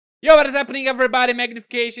Yo, what is happening, everybody?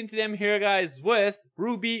 Magnification. Today I'm here, guys, with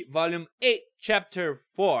RWBY Volume 8, Chapter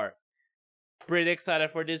 4. Pretty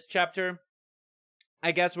excited for this chapter.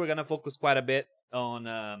 I guess we're gonna focus quite a bit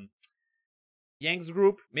on Yang's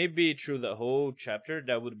group. Maybe through the whole chapter,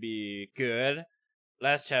 that would be good.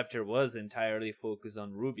 Last chapter was entirely focused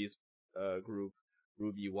on RWBY's group,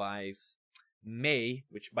 RWBY-wise. May,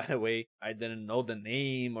 which, by the way, I didn't know the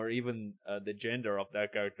name or even the gender of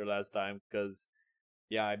that character last time, because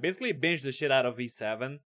yeah, I basically binged the shit out of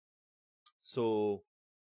V7, so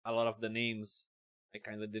a lot of the names I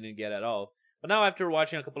kind of didn't get at all. But now after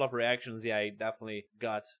watching a couple of reactions, yeah, I definitely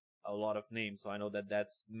got a lot of names, so I know that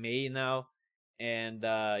that's May now. And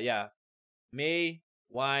yeah, May,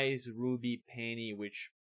 Wise, Ruby, Penny,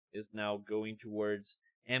 which is now going towards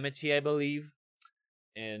Amity, I believe.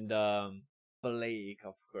 And Blake,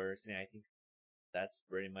 of course. Yeah, I think that's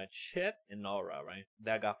pretty much it. And Nora, right?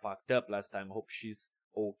 That got fucked up last time. Hope she's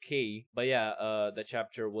okay. But yeah, the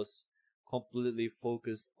chapter was completely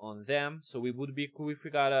focused on them, so it would be cool if we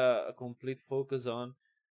got a complete focus on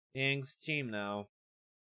Yang's team now.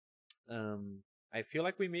 I feel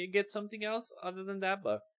like we may get something else other than that,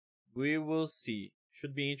 but we will see.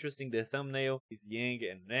 Should be interesting. The thumbnail is Yang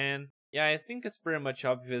and Ren. Yeah, I think it's pretty much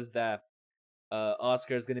obvious that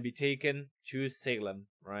Oscar is gonna be taken to Salem,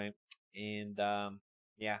 right? And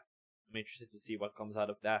yeah, I'm interested to see what comes out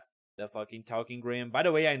of that. The fucking talking Graham. By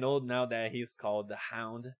the way, I know now that he's called the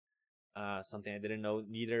Hound. Something I didn't know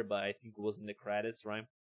neither, but I think it was in the credits, right?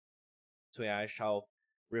 So yeah, I shall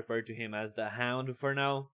refer to him as the Hound for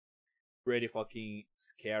now. Pretty fucking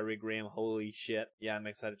scary, Graham. Holy shit. Yeah, I'm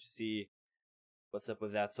excited to see what's up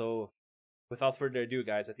with that. So, without further ado,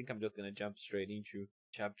 guys, I think I'm just gonna jump straight into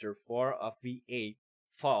Chapter 4 of V8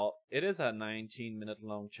 Fall. It is a 19-minute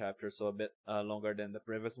long chapter, so a bit longer than the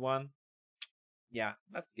previous one. Yeah,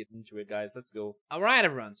 let's get into it, guys. Let's go. Alright,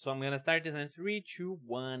 everyone. So I'm gonna start this in 3, 2,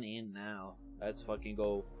 1, and now. Let's fucking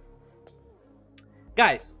go.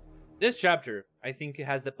 Guys, this chapter, I think it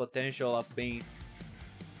has the potential of being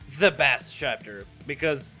the best chapter.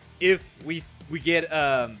 Because if we get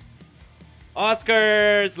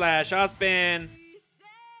Oscar / Ospen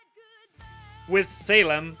with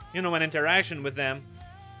Salem, you know, an interaction with them,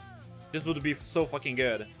 this would be so fucking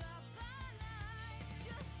good.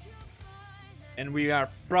 And we are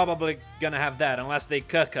probably gonna have that unless they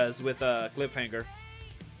cuck us with a cliffhanger.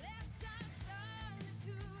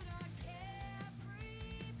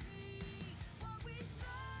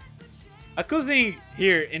 A cool thing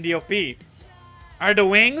here in the OP are the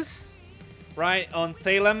wings, right, on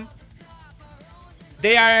Salem.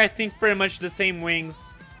 They are, I think, pretty much the same wings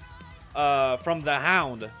from the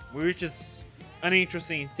Hound, which is an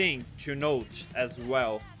interesting thing to note as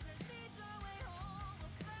well.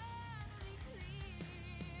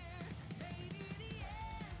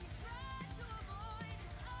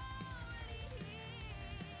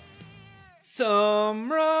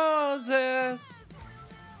 Some roses.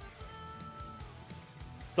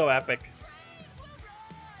 So epic.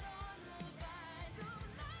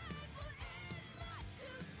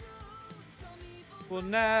 Will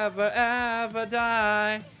never ever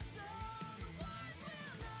die.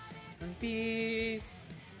 In peace.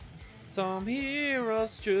 Some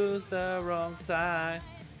heroes choose the wrong side.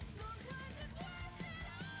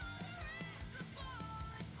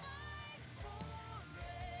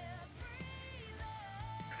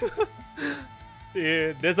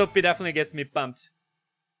 Dude, this OP definitely gets me pumped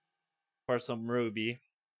for some RWBY.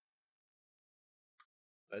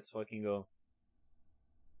 Let's fucking go.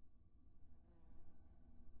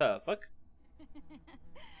 The fuck?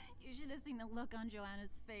 You should have seen the look on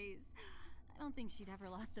Joanna's face. I don't think she'd ever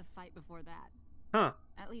lost a fight before that. Huh.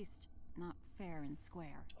 At least, not fair and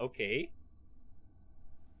square. Okay.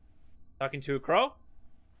 Talking to a crow?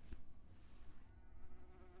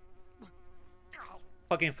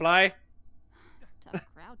 Fucking fly. Tough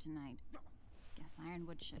crowd tonight. Guess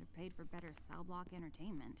Ironwood should have paid for better cell block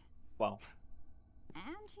entertainment. Wow.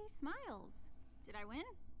 And he smiles. Did I win?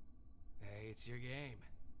 Hey, it's your game.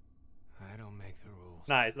 I don't make the rules.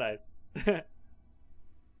 Nice, nice.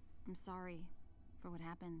 I'm sorry for what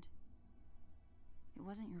happened. It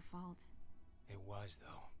wasn't your fault. It was,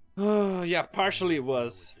 though. Oh, yeah, partially it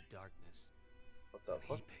was. The darkness. What the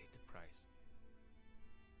fuck? He paid the price.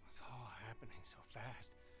 It's all happening so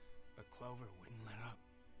fast, but Clover wouldn't let up.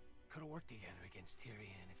 Could have worked together against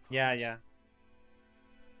Tyrion if Clover Yeah, just... yeah.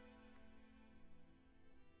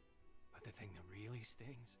 But the thing that really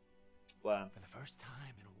stings, Wow. for the first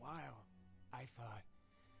time in a while, I thought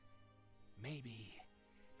maybe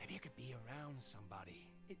I could be around somebody.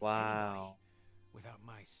 Wow. Anybody, without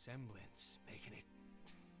my semblance making it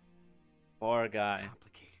Poor guy.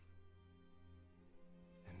 complicated.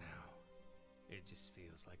 it just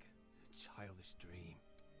feels like a childish dream.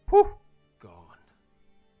 Whew. Gone.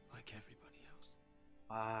 Like everybody else.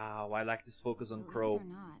 Wow, I like this focus on Believe it Crow. or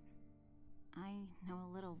not, I know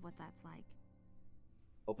a little of what that's like.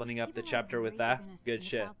 Opening When up the people are chapter with worried that. you're gonna Good sniff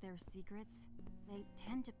shit. out their secrets, they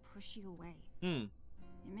tend to push you away. Hmm.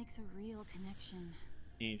 It makes a real connection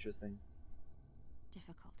Interesting.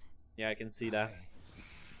 difficult. Yeah, I can see that.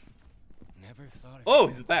 I never thought of Oh,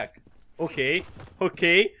 it. he's back. Okay.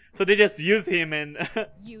 Okay. So they just used him and...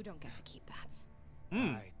 You don't get to keep that.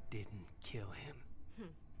 Hmm. I didn't kill him.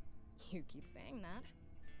 You keep saying that.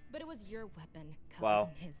 But it was your weapon covered Wow.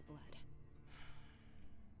 in his blood.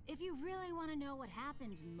 If you really want to know what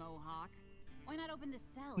happened, Mohawk, why not open the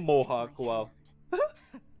cell? and Mohawk, take my wow. hand?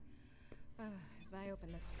 If I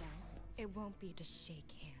open this cell, it won't be to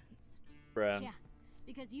shake hands. Bruh. Yeah,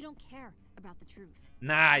 because you don't care about the truth. You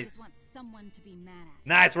Nice. just want someone to be mad at.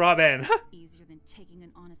 Nice, Robin. Easier than taking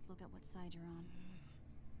an honest look at what side you're on.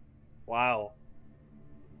 Wow.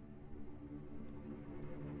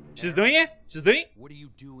 She's doing it? She's doing it? What are you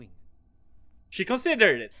doing? She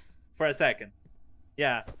considered it for a second.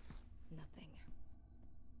 Yeah. Nothing.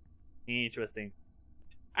 Interesting.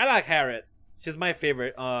 I like Harriet. She's my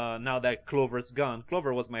favorite now that Clover's gone.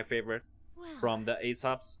 Clover was my favorite Well, from the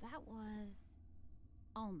Aesops. that was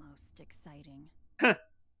almost exciting.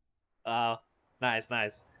 Nice,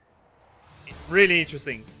 nice. Really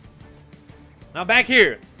interesting. Now back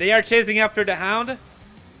here. They are chasing after the hound.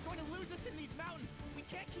 He's going to lose us in these mountains. We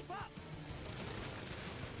can't keep up.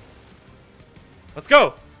 Let's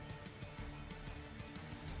go.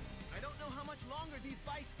 I don't know how much longer these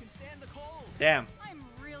bikes can stand the cold. Damn. I'm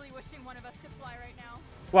really wishing one of us could fly right now.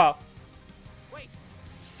 Wow. Wait.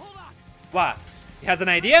 Hold on. What? He has an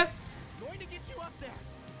idea? Going to get you up there.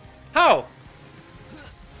 How?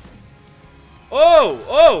 Oh,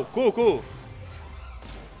 oh, cool, cool.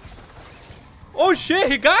 Oh shit,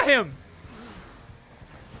 he got him.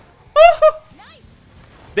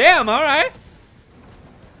 Damn, alright.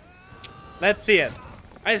 Let's see it.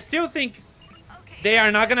 I still think they are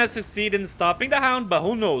not gonna succeed in stopping the hound, but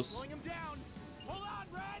who knows? Slowing him down. Hold on,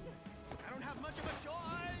 Red. I don't have much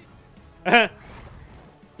of a choice.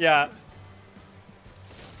 Yeah.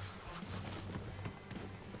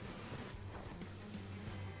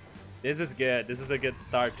 This is good. This is a good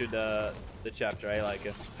start to the chapter. I like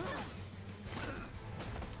it.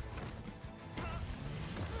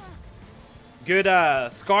 Good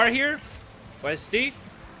scar here. YST.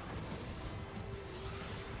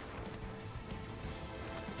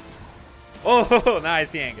 Oh,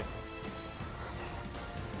 nice Yang.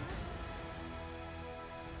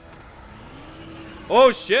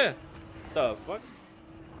 Oh shit. The fuck?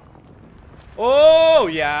 Oh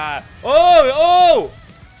yeah. Oh, oh!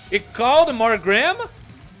 It called Margram?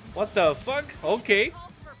 What the fuck? Okay.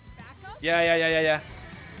 Call for backup? Yeah.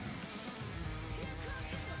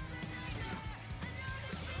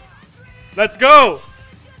 Let's go!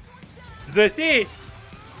 Zesty!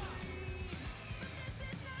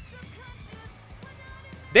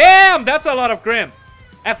 Damn, that's a lot of Grim.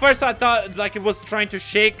 At first I thought like it was trying to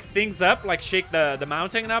shake things up, like shake the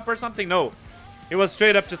mountain up or something. No, it was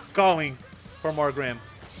straight up just calling for more Grim.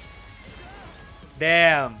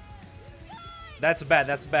 Damn. That's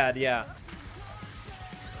bad, yeah.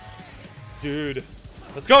 Dude.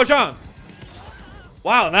 Let's go, Sean!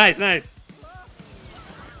 Wow, nice. Nice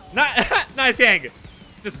Yang.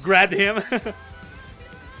 Just grabbed him.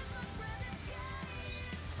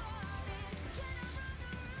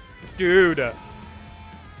 Dude.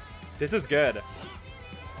 This is good.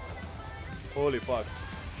 Holy fuck.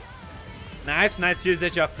 Nice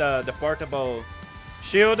usage of the portable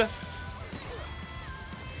shield.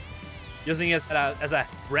 Using it as a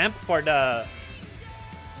ramp for the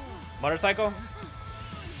motorcycle.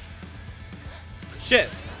 Shit.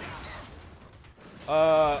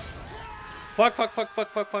 Fuck.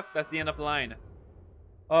 That's the end of the line.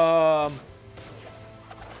 Oh!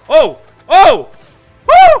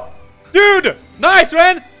 Woo! Dude! Nice,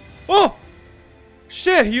 Ren! Oh!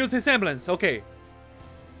 Shit, he used his ambulance. Okay.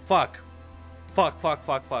 Fuck.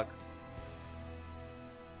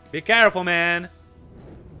 Be careful, man.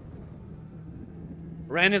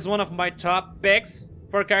 Ren is one of my top picks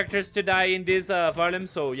for characters to die in this volume,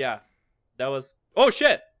 so yeah. That was... Oh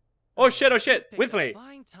shit! Oh shit! Whitley!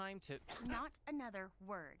 Fine time to... Not another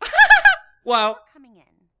word. Wow. Coming in.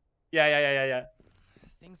 Yeah.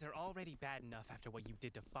 Things are already bad enough after what you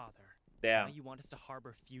did to Father. Damn. Now you want us to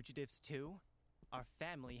harbor fugitives too? Our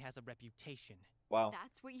family has a reputation. Wow.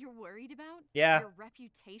 That's what you're worried about? Yeah. Your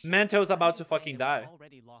reputation? Mento's about to I'm just saying fucking that die. we've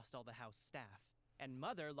already lost all the house staff, and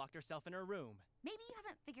Mother locked herself in her room. Maybe you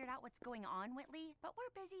haven't figured out what's going on, Whitley, but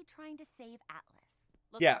we're busy trying to save Atlas.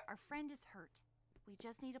 Look, Yeah. our friend is hurt. We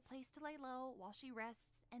just need a place to lay low while she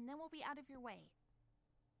rests, and then we'll be out of your way.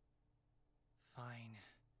 Fine.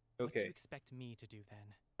 What do you Okay. expect me to do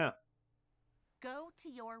then? Huh. Go to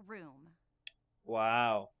your room.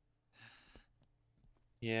 Wow.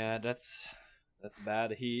 Yeah, that's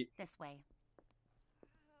bad. This way.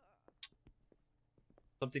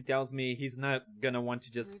 Something tells me he's not gonna want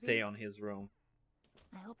to just Ruby? stay on his room.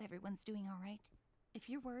 I hope everyone's doing all right. If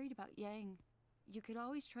you're worried about Yang, you could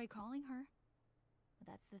always try calling her.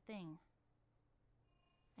 That's the thing.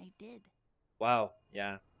 I did. Wow.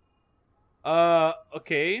 Yeah.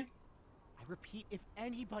 Okay. I repeat, if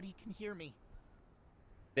anybody can hear me.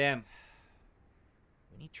 Damn.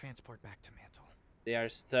 We need transport back to Mantle. They are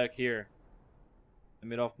stuck here. In the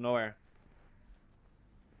middle of nowhere.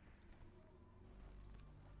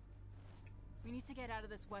 We need to get out of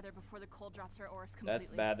this weather before the cold drops our ores completely. That's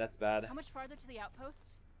bad. That's bad. How much farther to the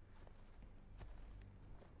outpost?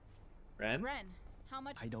 Ren? Ren, how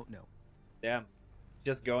much? I don't know. Damn.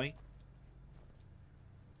 Just going.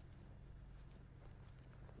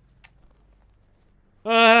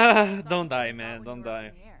 Thought Don't you said die, you saw it man. when Don't you were up die.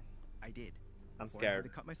 in the air. I did. I'm Before I had scared. to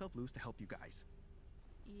cut myself loose to help you guys.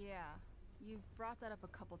 Yeah, you've brought that up a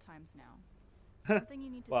couple times now. Something you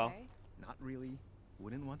need to Well. say? Not really.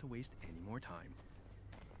 Wouldn't want to waste any more time.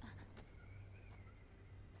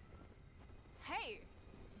 Hey,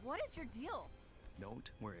 what is your deal? Don't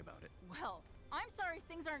worry about it. Well, I'm sorry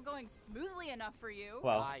things aren't going smoothly enough for you.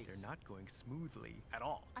 Well, They're not going smoothly at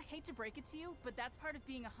all. I hate to break it to you, but that's part of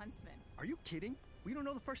being a huntsman. Are you kidding? We don't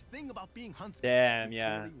know the first thing about being huntsmen. damn, We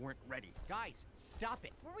yeah. clearly weren't ready. Guys, stop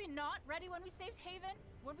it. Were we not ready when we saved Haven?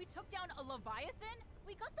 When we took down a Leviathan?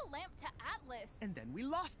 We got the lamp to Atlas. And then we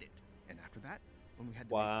lost it. And after that, when we had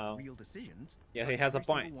to Wow. make real decisions, Yeah, got he has a every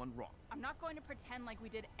single point. one wrong. I'm not going to pretend like we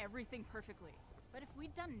did everything perfectly. But if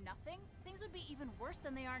we'd done nothing, things would be even worse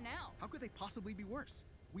than they are now. How could they possibly be worse?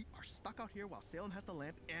 We are stuck out here while Salem has the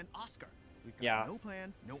lamp and Oscar. We've got Yeah. no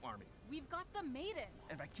plan, no army. We've got the Maiden.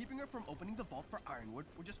 And by keeping her from opening the vault for Ironwood,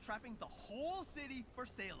 we're just trapping the whole city for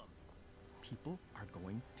Salem. People are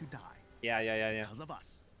going to die Yeah. because of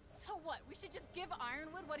us. So what? We should just give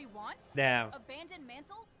Ironwood what he wants? Damn. Abandon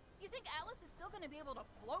Mantle? You think Atlas is still going to be able to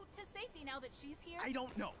float to safety now that she's here? I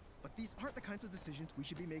don't know. But these aren't the kinds of decisions we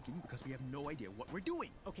should be making because we have no idea what we're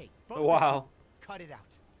doing. Okay, Wow. cut it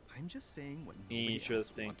out. I'm just saying what nobody else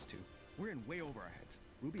Interesting. wants to. We're in way over our heads.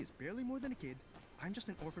 Ruby is barely more than a kid. I'm just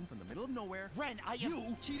an orphan from the middle of nowhere. Ren,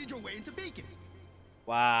 You cheated your way into Beacon.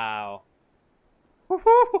 Wow.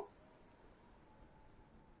 Woohoo!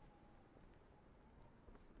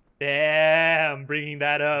 Damn, bringing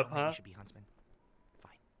that up, I don't think we huh? should be huntsmen.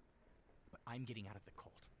 Fine. But I'm getting out of the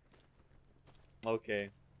cult. Okay.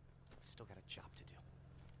 Still got a job to do.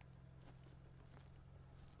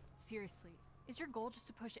 Seriously, is your goal just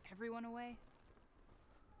to push everyone away?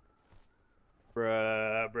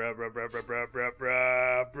 Bruh.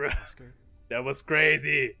 Oscar, That was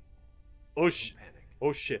crazy. Oh shit. Panic.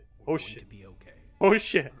 Oh shit. We're Oh going shit. to be okay. Oh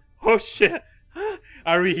shit. Oh shit.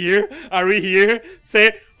 Are we here? Are we here?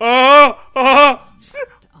 Say oh. Lost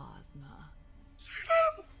Ozma.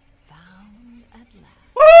 Found at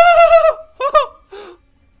last.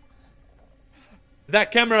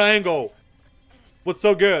 That camera angle was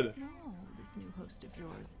so good. Small, this new host of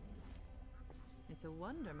yours. It's a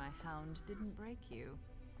wonder my hound didn't break you.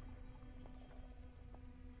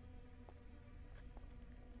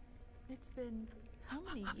 It's been how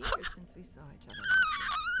many years since we saw each other like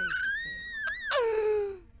this, face to face?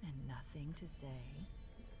 And nothing to say?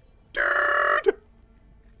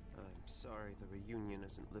 I'm sorry the reunion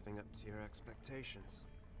isn't living up to your expectations.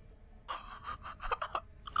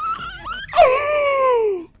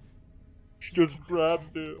 She just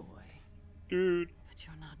grabs it. Boy, Dude. but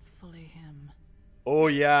you're not fully him. Oh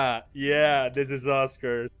yeah. Yeah, this is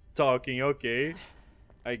Oscar talking. Okay.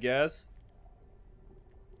 I guess.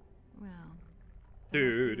 Well, perhaps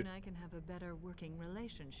Dude. you and I can have a better working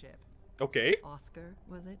relationship. Okay. Oscar,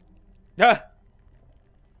 was it? Ah.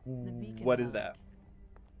 The beacon What is relic. that?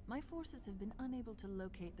 My forces have been unable to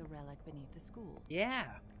locate the relic beneath the school. Yeah.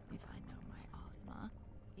 If I know my Ozma,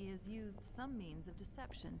 he has used some means of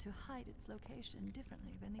deception to hide its location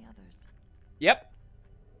differently than the others. Yep.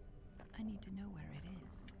 I need to know where it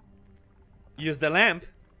is. Use the lamp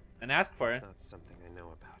and ask for it. That's not something I know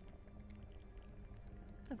about.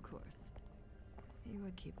 Of course. He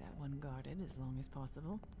would keep that one guarded as long as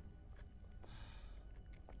possible.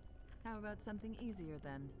 How about something easier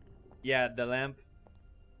then? Yeah, the lamp.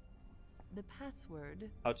 The password.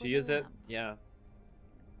 How for to the use it? lamp. Yeah.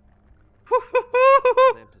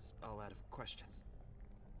 lamp is all out of questions.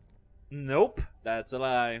 Nope, that's a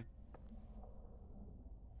lie.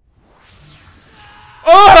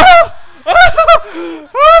 Oh!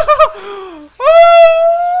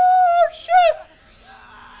 Oh shit!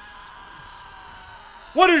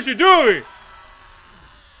 What is she doing?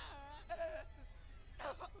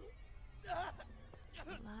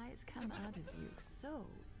 Lies come out of you so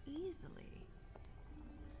easily.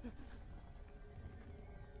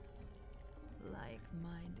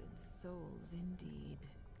 Like-minded souls indeed.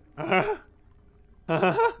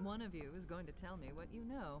 One of you is going to tell me what you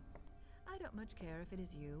know. I don't much care if it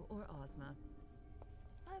is you or Ozma.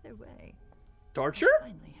 Either way, Torture? I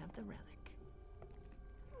finally have the relic.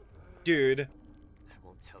 Dude. I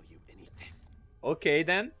won't tell you anything. Okay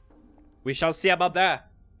then. We shall see about that.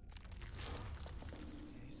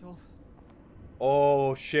 Hazel?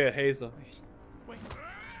 Oh shit, Hazel. Wait.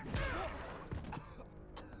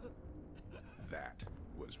 That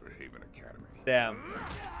was for Haven Academy. Damn.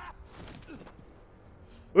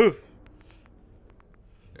 Oof.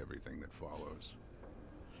 Everything that follows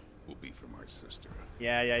will be for my sister.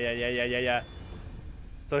 Yeah.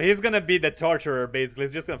 So he's gonna be the torturer, basically.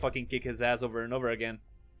 He's just gonna fucking kick his ass over and over again.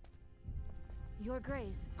 Your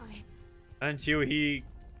Grace, Until he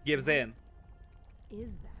gives in.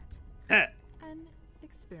 is that? An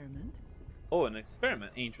experiment. Oh, an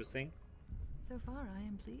experiment. Interesting. So far, I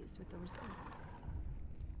am pleased with the results.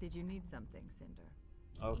 Did you need something, Cinder?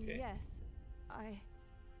 Okay. Yes,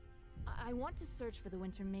 I want to search for the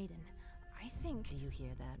Winter Maiden. I think. Do you hear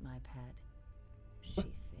that, my pet? She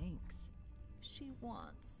thinks. She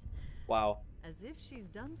wants. Wow. As if she's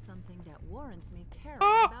done something that warrants me caring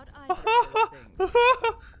about either of those things.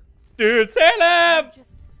 Dude, Salem! I'm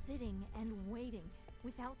just sitting and waiting.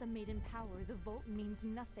 Without the maiden power, the vault means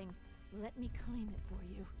nothing. Let me claim it for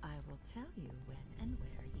you. I will tell you when and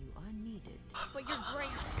where you are needed. But Your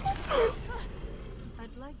Grace.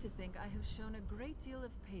 I'd like to think I have shown a great deal of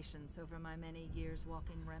patience over my many years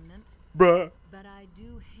walking Remnant. Bruh. But I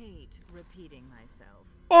do hate repeating myself.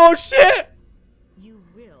 Oh shit! You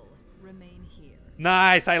will remain here.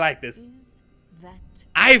 Nice, I like this. Is that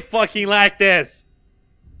I fucking like this.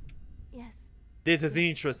 Yes. This is Yes,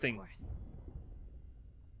 interesting. Of course.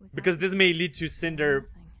 Without Because this may lead to Cinder,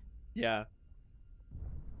 nothing. yeah,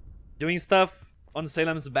 doing stuff on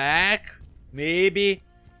Salem's back. Maybe.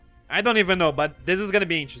 I don't even know, but this is gonna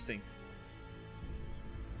be interesting.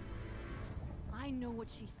 I know what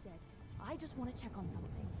she said. I just want to check on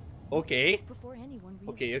something. Okay. Before anyone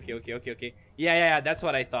Okay. realizes. Yeah, that's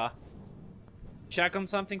what I thought. Check on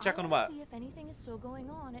something, check I on wanna what? see if anything is still going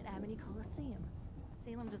on at Amity Coliseum.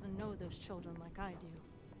 Salem doesn't know those children like I do.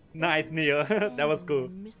 Nice, Neil. That was cool. A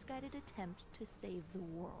misguided attempt to save the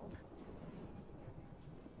world.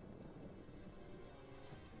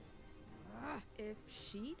 If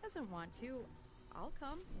she doesn't want to, I'll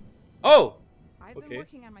come. Oh! I've Okay. been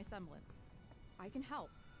working on my semblance. I can help.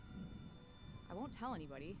 I won't tell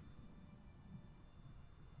anybody.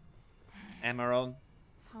 Emerald.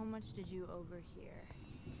 How much did you overhear?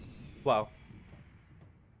 Wow.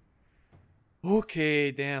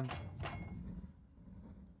 Okay, damn.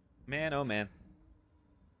 Man, oh man.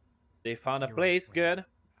 They found a You're place, right, good. Wayne.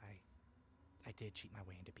 I did cheat my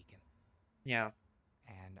way into Beacon. Yeah.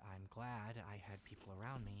 And I'm glad I had people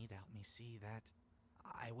around me to help me see that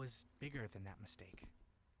I was bigger than that mistake.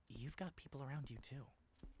 You've got people around you too.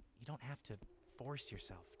 You don't have to force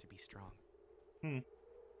yourself to be strong. The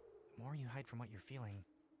more you hide from what you're feeling,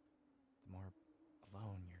 the more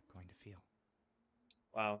alone you're going to feel.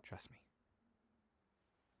 Wow. Trust me.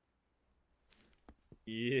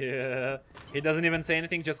 Yeah. He doesn't even say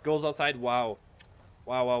anything, just goes outside. Wow.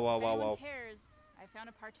 Wow. If anyone cares, I found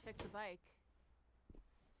a part to fix the bike.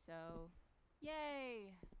 So,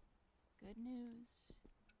 yay! Good news.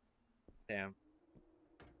 Damn.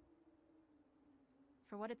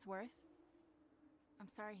 For what it's worth, I'm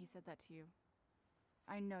sorry he said that to you.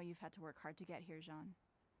 I know you've had to work hard to get here, Jean.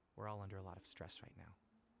 We're all under a lot of stress right now.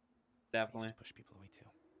 Definitely. I used to push people away too.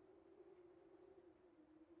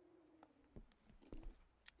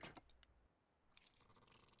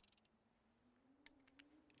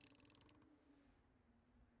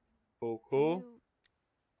 Cool. Do you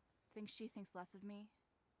think she thinks less of me?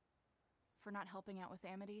 For not helping out with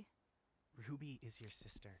Amity? Ruby is your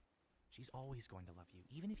sister. She's always going to love you,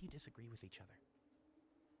 even if you disagree with each other.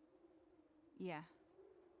 Yeah.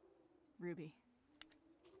 Ruby.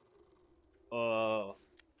 Oh.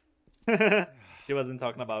 She wasn't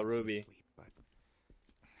talking about Get some Ruby. sleep, but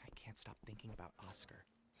I can't stop thinking about Oscar.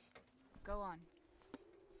 Go on.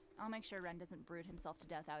 I'll make sure Ren doesn't brood himself to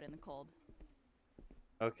death out in the cold.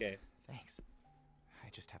 Okay. Thanks. I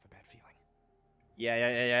just have a bad feeling.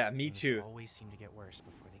 Yeah. Me Things too. always seem to get worse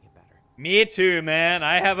before they get better. Me too, man.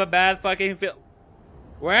 I have a bad fucking feel.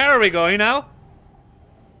 Where are we going now?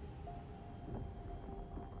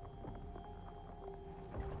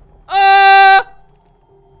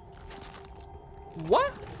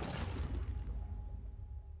 What?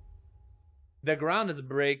 The ground is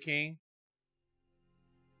breaking.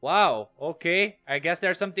 Wow, okay. I guess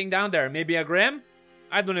there's something down there. Maybe a Grim?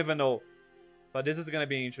 I don't even know. But this is gonna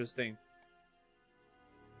be interesting.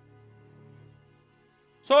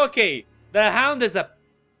 So, okay. The Hound is a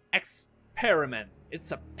experiment.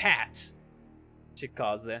 It's a pet. She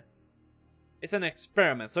calls it. It's an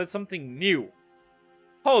experiment, so it's something new.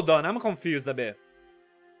 Hold on, I'm confused a bit.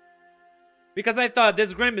 Because I thought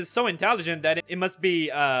this Grim is so intelligent that it must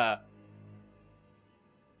be,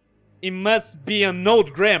 it must be an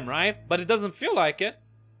old Grim, right? But it doesn't feel like it.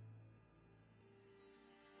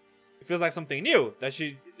 It feels like something new that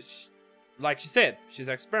she like she said, she's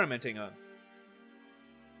experimenting on.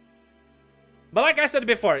 But like I said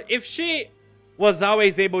before, if she was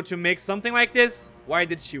always able to make something like this, why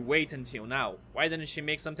did she wait until now? Why didn't she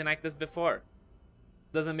make something like this before?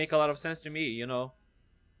 Doesn't make a lot of sense to me, you know?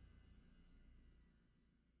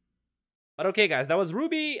 But okay, guys, that was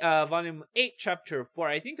RWBY, Volume 8, Chapter 4.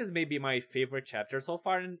 I think this may be my favorite chapter so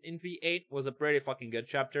far in V8. It was a pretty fucking good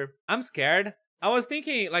chapter. I'm scared. I was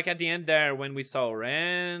thinking, like, at the end there, when we saw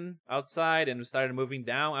Ren outside and we started moving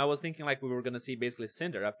down, I was thinking, like, we were gonna see basically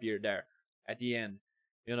Cinder appear there at the end.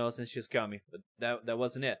 You know, since she's coming. But that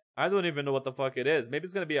wasn't it. I don't even know what the fuck it is. Maybe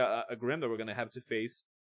it's gonna be a Grim that we're gonna have to face.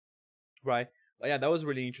 Right? But yeah, that was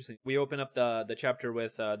really interesting. We open up the chapter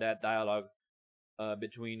with that dialogue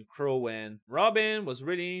between Crow and Robin. Was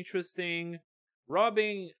really interesting.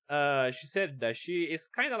 Robin, she said that she is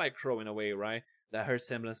kind of like Crow in a way, right? That her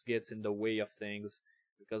semblance gets in the way of things.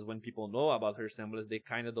 Because when people know about her semblance, they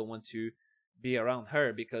kind of don't want to be around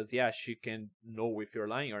her. Because, yeah, she can know if you're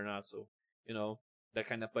lying or not. So, you know, that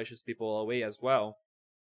kind of pushes people away as well.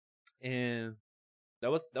 And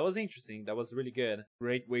that was interesting. That was really good.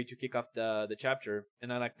 Great way to kick off the chapter.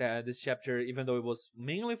 And I like that this chapter, even though it was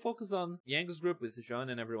mainly focused on Yang's group with John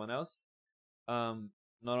and everyone else, not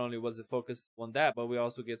only was it focused on that, but we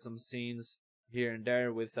also get some scenes here and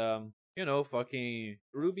there with you know, fucking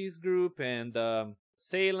Ruby's group and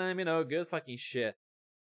Salem, you know, good fucking shit.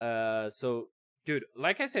 So dude,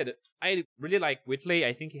 like I said, I really like Whitley.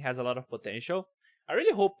 I think he has a lot of potential. I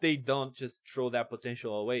really hope they don't just throw that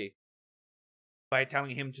potential away by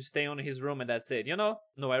telling him to stay on his room and that's it, you know?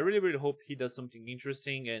 No, I really hope he does something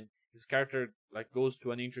interesting and his character like goes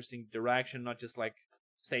to an interesting direction, not just like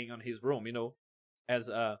staying on his room, you know, as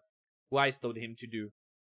Wise told him to do.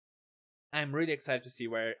 I'm really excited to see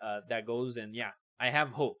where that goes, and yeah, I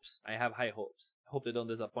have hopes. I have high hopes. Hope they don't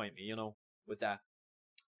disappoint me, you know, with that.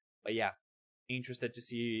 But yeah, interested to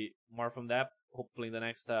see more from that, hopefully in the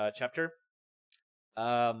next chapter.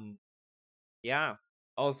 Yeah.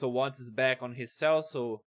 Also, Watts is back on his cell,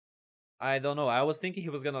 so I don't know. I was thinking he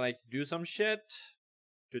was gonna like do some shit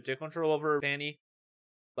to take control over Penny,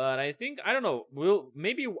 but I think I don't know.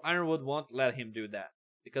 Maybe Ironwood won't let him do that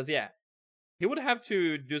because yeah, he would have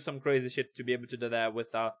to do some crazy shit to be able to do that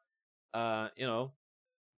without, you know,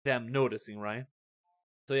 them noticing, right?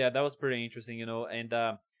 So yeah, that was pretty interesting, you know. And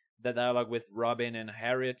the dialogue with Robin and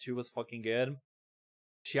Harriet too was fucking good.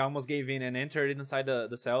 She almost gave in and entered inside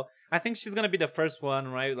the cell. I think she's gonna be the first one,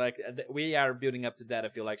 right? Like, we are building up to that, I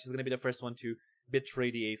feel like. She's gonna be the first one to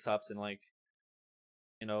betray the Aesops and, like,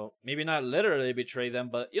 you know, maybe not literally betray them,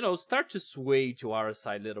 but, you know, start to sway to our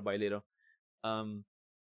side little by little.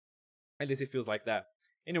 At least it feels like that.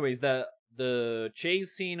 Anyways, the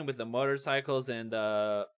chase scene with the motorcycles and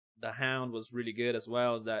the Hound was really good as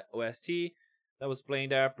well. That OST that was playing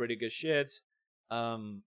there, pretty good shit.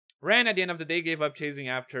 Ren at the end of the day gave up chasing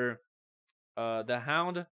after the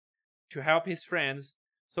Hound to help his friends.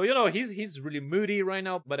 So, you know, he's really moody right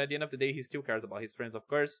now, but at the end of the day he still cares about his friends, of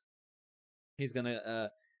course. He's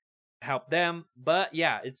gonna help them. But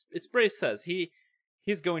yeah, it's pretty sus.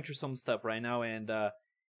 He's going through some stuff right now, and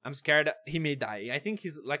I'm scared he may die. I think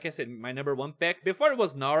he's, like I said, my number one pick. Before it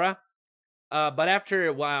was Nora. But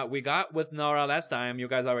after what we got with Nora last time, you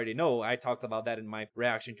guys already know, I talked about that in my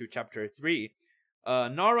reaction to Chapter 3.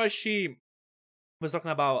 Nora, she was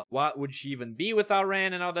talking about what would she even be without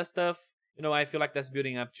Ren and all that stuff. You know, I feel like that's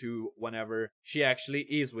building up to whenever she actually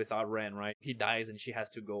is without Ren, right? He dies and she has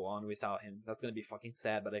to go on without him. That's gonna be fucking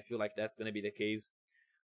sad, but I feel like that's gonna be the case.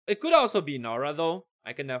 It could also be Nora, though.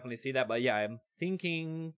 I can definitely see that, but yeah, I'm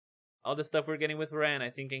thinking all the stuff we're getting with Ren,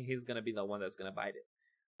 I'm thinking he's gonna be the one that's gonna bite it.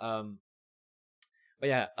 But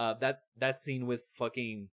yeah, that scene with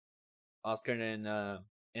fucking Oscar and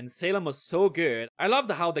And Salem was so good. I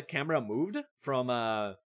loved how the camera moved from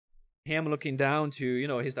him looking down to, you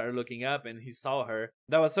know, he started looking up and he saw her.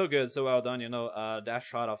 That was so good, so well done, you know. That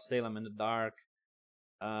shot of Salem in the dark,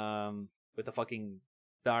 with a fucking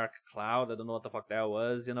dark cloud. I don't know what the fuck that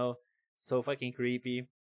was, you know. So fucking creepy.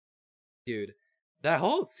 Dude, that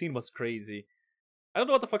whole scene was crazy. I don't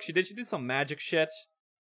know what the fuck she did. She did some magic shit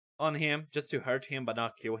on him just to hurt him but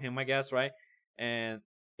not kill him, I guess, right? And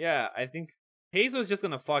yeah, I think Hazel's just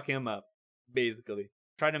gonna fuck him up, basically.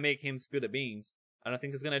 Try to make him spill the beans. I don't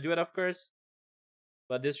think he's gonna do it, of course.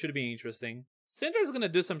 But this should be interesting. Cinder's gonna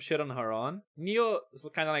do some shit on her own. Neo is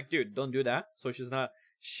kind of like, dude, don't do that. So she's not...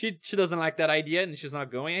 She doesn't like that idea and she's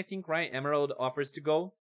not going, I think, right? Emerald offers to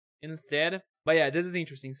go instead. But yeah, this is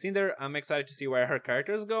interesting. Cinder, I'm excited to see where her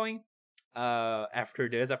character is going. After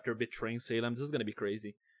this, after betraying Salem. This is gonna be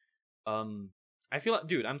crazy. I feel like,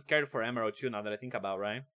 dude, I'm scared for Emerald too now that I think about,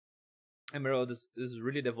 right? Emerald is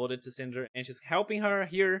really devoted to Cinder and she's helping her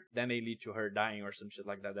here. That may lead to her dying or some shit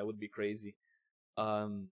like that. That would be crazy. I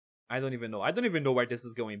don't even know. I don't even know where this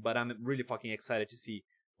is going, but I'm really fucking excited to see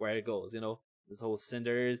where it goes, you know? This whole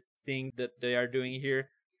Cinder thing that they are doing here.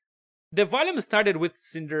 The volume started with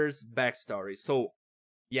Cinder's backstory, so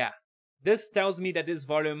yeah. This tells me that this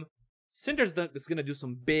volume, Cinder's is gonna do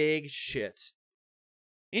some big shit.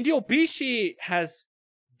 In the OP, she has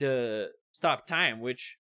the stop time,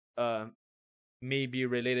 which may be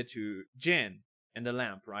related to Jin and the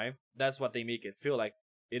lamp, right? That's what they make it feel like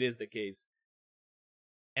it is the case.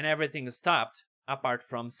 And everything is stopped apart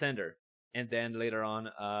from Cinder. And then later on,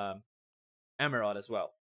 Emerald as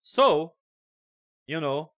well. So, you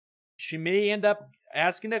know, she may end up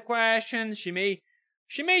asking the question. She may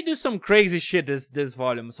do some crazy shit this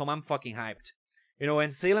volume. So I'm fucking hyped. You know,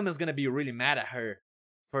 and Salem is gonna be really mad at her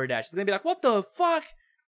for that. She's gonna be like, what the fuck?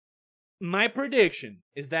 My prediction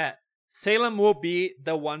is that Salem will be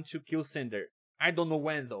the one to kill Cinder. I don't know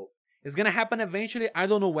when though. It's gonna happen eventually. I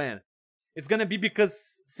don't know when. It's gonna be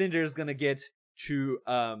because Cinder is gonna get too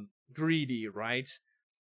greedy, right?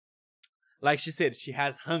 Like she said, she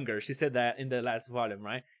has hunger. She said that in the last volume,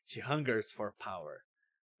 right? She hungers for power,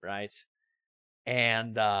 right?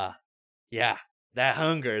 And yeah, that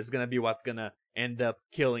hunger is gonna be what's gonna end up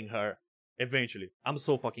killing her eventually. I'm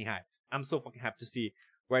so fucking hyped. I'm so fucking hyped to see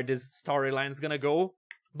where this storyline is gonna go.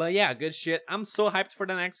 But yeah, good shit. I'm so hyped for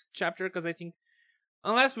the next chapter because I think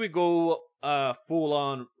unless we go full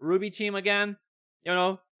on RWBY team again, you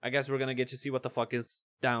know, I guess we're gonna get to see what the fuck is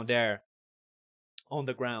down there on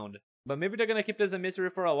the ground. But maybe they're gonna keep this a mystery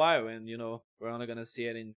for a while and, you know, we're only gonna see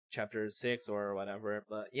it in chapter 6 or whatever.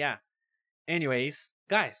 But yeah. Anyways,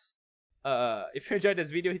 guys, if you enjoyed this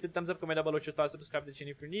video, hit the thumbs up, comment down below what your thoughts, subscribe to the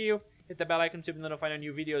channel if you're new, hit the bell icon to be notified on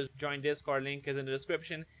new videos, join Discord, link is in the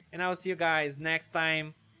description, and I will see you guys next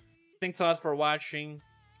time. Thanks a lot for watching,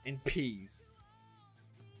 and peace.